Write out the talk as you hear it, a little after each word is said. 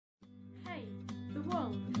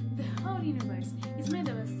whole universe is made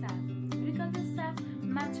of stuff. We call this stuff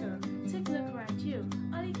matter. Take a look around you.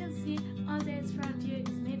 All you can see, all that is around you is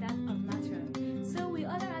made up of matter. So we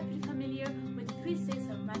all are pretty familiar with the three states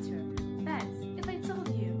of matter. But if I told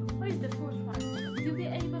you, what is the fourth one? Would you be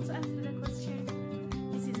able to answer the question?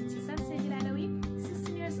 This is Intissar, SAIDI العلمي,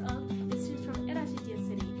 16 years old, a student from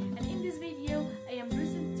City. And in this video, I am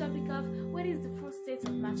addressing the topic of what is the fourth state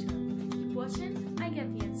of matter. Keep watching, I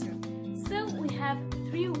get the answer. So we have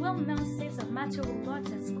three well-known states of matter we learned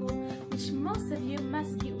at school, which most of you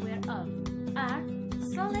must be aware of, are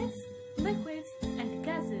solids, liquids, and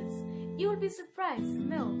gases. You will be surprised to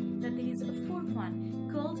know that there is a fourth one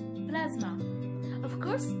called plasma. Of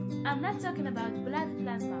course, I'm not talking about blood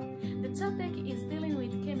plasma. The topic is dealing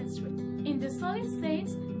with chemistry. In the solid state,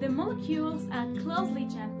 the molecules are closely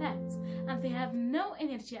jam-packed and they have no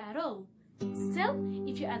energy at all. Still,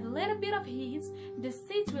 if you add a little bit of heat, the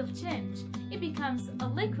state will change. It becomes a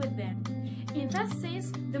liquid then. In that state,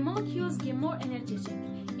 the molecules get more energetic,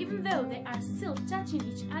 even though they are still touching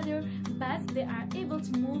each other, but they are able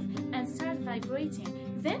to move and start vibrating.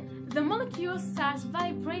 Then, the molecules start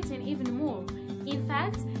vibrating even more. In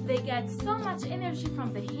fact, they get so much energy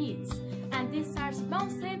from the heat, and they start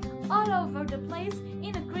bouncing all over the place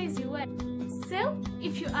in a crazy way. Still,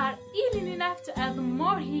 if you are eating enough to add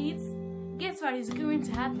more heat, guess what is going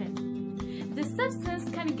to happen? The substance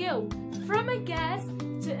can go from a gas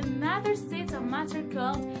to another state of matter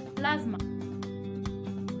called plasma.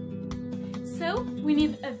 So, we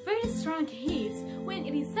need a very strong heat. When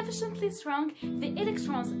it is sufficiently strong, the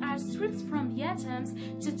electrons are stripped from the atoms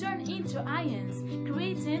to turn into ions,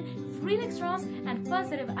 creating free electrons and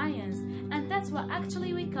positive ions. And that's what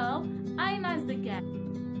actually we call ionize the gas.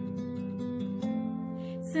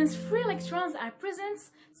 Since free electrons are present,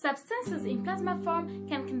 substances in plasma form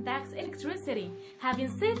can conduct electricity. Having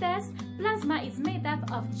said that, plasma is made up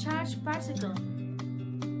of charged particles.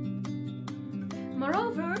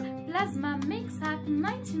 Moreover, plasma makes up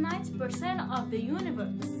 99% of the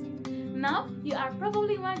universe. Now, you are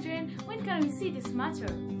probably wondering, when can we see this matter?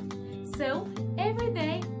 So, every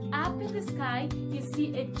day, up in the sky, you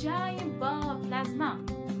see a giant ball of plasma.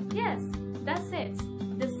 Yes, that's it,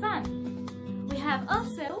 the sun. We have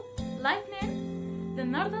also lightning, the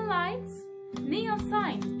northern lights, neon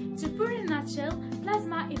signs. To put it in a nutshell,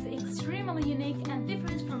 plasma is extremely unique and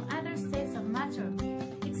different from other states of matter.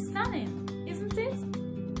 It's stunning, isn't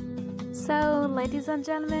it? So, ladies and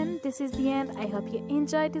gentlemen, this is the end. I hope you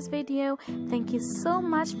enjoyed this video. Thank you so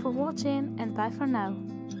much for watching, and bye for now.